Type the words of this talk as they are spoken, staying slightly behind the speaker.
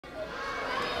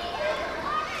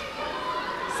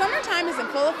Summertime is in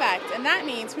full effect, and that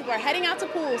means people are heading out to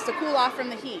pools to cool off from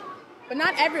the heat. But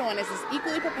not everyone is as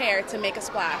equally prepared to make a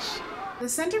splash. The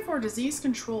Center for Disease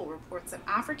Control reports that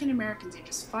African Americans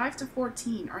ages 5 to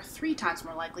 14 are 3 times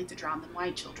more likely to drown than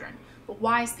white children. But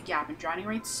why is the gap in drowning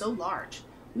rates so large?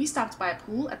 We stopped by a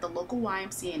pool at the local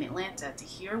YMCA in Atlanta to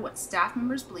hear what staff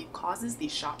members believe causes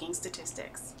these shocking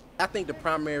statistics. I think the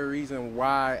primary reason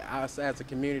why us as a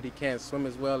community can't swim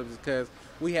as well is because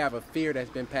we have a fear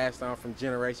that's been passed on from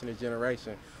generation to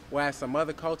generation. Whereas some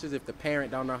other cultures, if the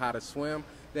parent don't know how to swim,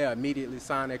 they'll immediately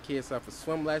sign their kids up for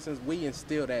swim lessons. We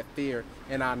instill that fear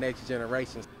in our next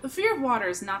generations. The fear of water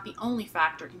is not the only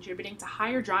factor contributing to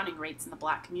higher drowning rates in the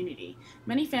Black community.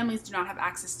 Many families do not have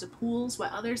access to pools,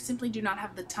 while others simply do not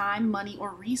have the time, money,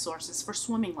 or resources for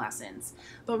swimming lessons.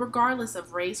 But regardless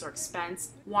of race or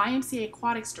expense, YMCA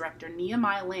Aquatics Director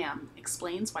Nehemiah Lamb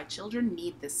explains why children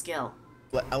need this skill.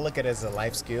 I look at it as a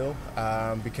life skill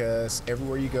because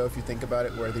everywhere you go, if you think about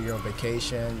it, whether you're on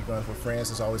vacation, you're going with friends,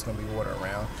 there's always going to be water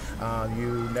around.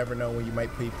 You never know when you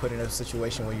might be put in a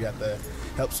situation where you have to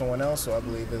help someone else, so I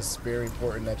believe it's very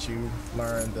important that you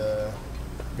learn the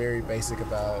very basic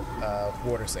about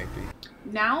water safety.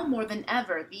 Now more than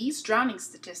ever, these drowning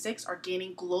statistics are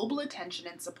gaining global attention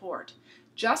and support.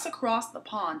 Just across the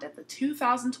pond at the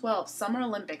 2012 Summer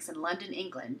Olympics in London,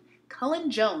 England,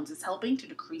 Cullen Jones is helping to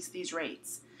decrease these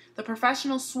rates. The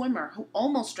professional swimmer, who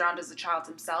almost drowned as a child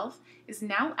himself, is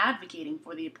now advocating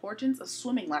for the importance of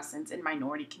swimming lessons in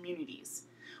minority communities.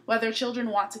 Whether children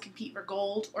want to compete for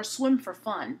gold or swim for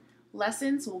fun,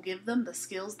 lessons will give them the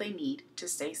skills they need to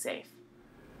stay safe.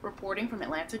 Reporting from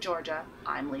Atlanta, Georgia,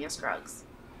 I'm Leah Scruggs.